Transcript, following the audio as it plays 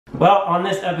Well, on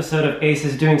this episode of Ace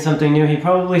is doing something new he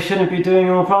probably shouldn't be doing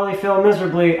and will probably fail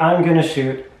miserably, I'm gonna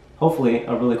shoot, hopefully,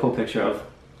 a really cool picture of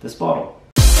this bottle.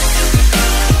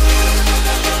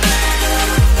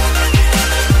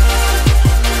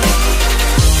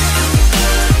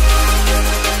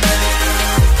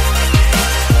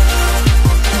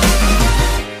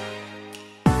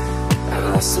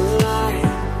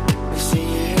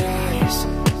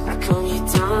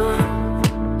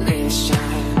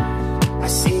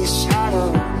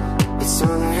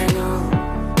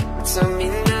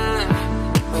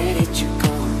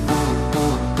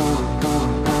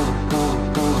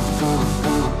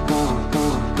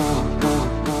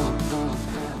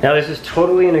 Now this is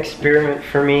totally an experiment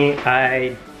for me.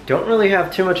 I don't really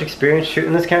have too much experience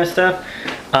shooting this kind of stuff.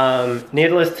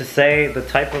 Needless to say, the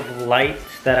type of light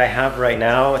that I have right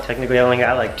now, technically I only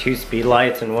got like 2 speed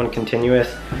lights and 1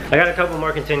 continuous. I got a couple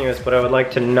more continuous, but I would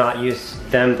like to not use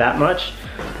them that much.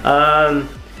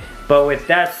 But with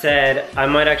that said, I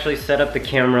might actually set up the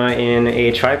camera in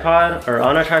a tripod or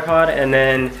on a tripod and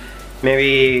then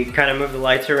maybe kind of move the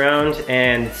lights around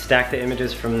and stack the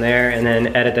images from there and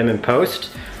then edit them in post.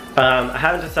 I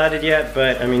haven't decided yet,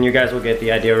 but I mean, you guys will get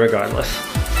the idea regardless.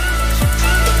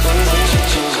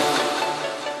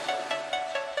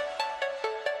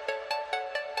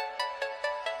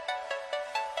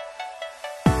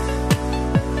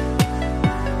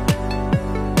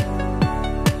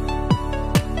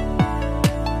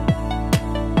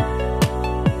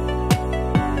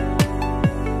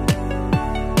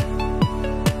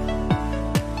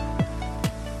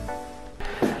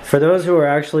 For those who are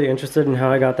actually interested in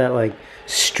how I got that like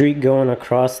streak going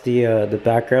across the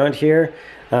background here,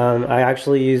 I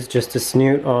actually used just a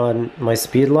snoot on my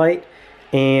speed light,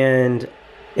 and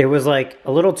it was like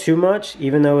a little too much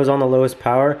even though it was on the lowest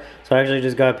power, so I actually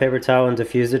just got a paper towel and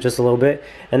diffused it just a little bit.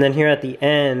 And then here at the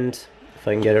end, if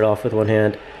I can get it off with one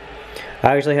hand,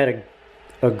 I actually had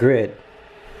a grid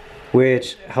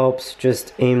which helps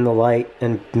just aim the light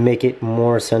and make it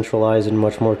more centralized and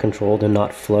much more controlled and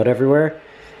not flood everywhere.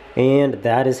 And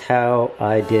that is how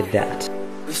I did that.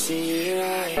 We see your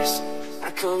eyes, I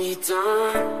calm you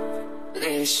down, let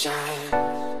it shine.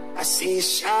 I see your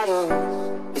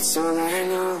shadow, it's all I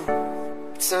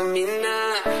know. Tell me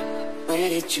now, where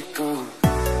did you go?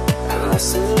 I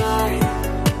lost the light.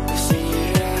 We see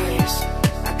your eyes,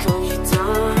 I calm you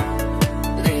down,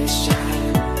 let it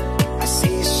shine. I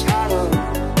see your shadow,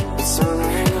 it's all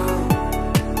I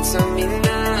know. Tell me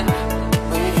now,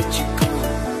 where did you go?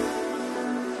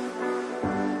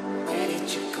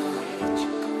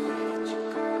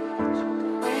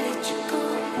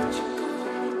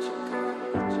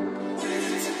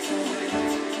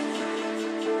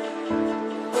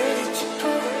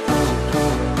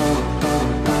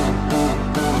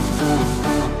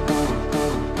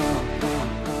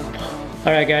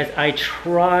 Alright guys, I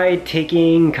tried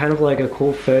taking kind of like a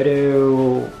cool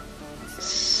photo,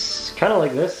 kind of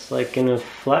like this, like in a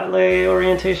flat lay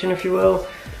orientation if you will.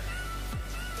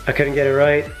 I couldn't get it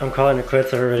right. I'm calling it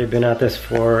quits. I've already been at this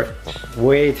for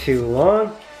way too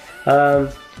long.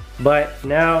 But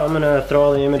now I'm gonna throw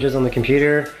all the images on the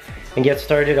computer and get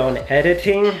started on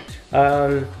editing.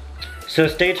 So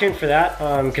stay tuned for that,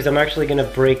 because I'm actually gonna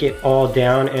break it all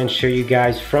down and show you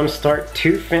guys from start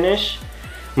to finish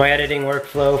my editing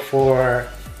workflow for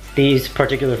these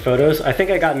particular photos. I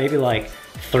think I got maybe like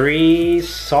 3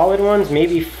 solid ones,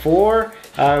 maybe 4,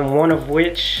 one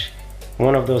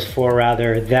of those 4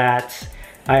 rather, that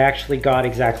I actually got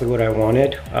exactly what I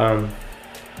wanted.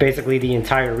 Basically the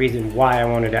entire reason why I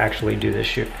wanted to actually do this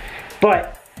shoot.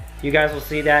 But you guys will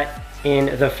see that in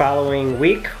the following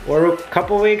week or a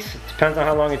couple weeks. It depends on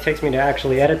how long it takes me to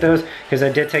actually edit those, because I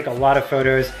did take a lot of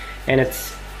photos and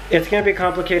it's gonna be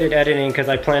complicated editing because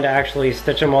I plan to actually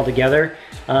stitch them all together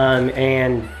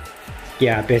and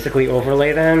yeah, basically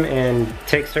overlay them and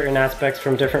take certain aspects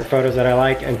from different photos that I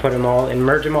like and put them all and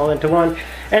merge them all into one.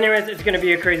 Anyways, it's gonna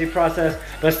be a crazy process,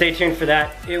 but stay tuned for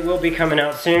that. It will be coming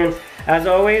out soon. As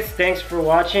always, thanks for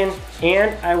watching,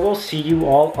 and I will see you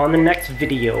all on the next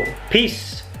video.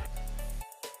 Peace!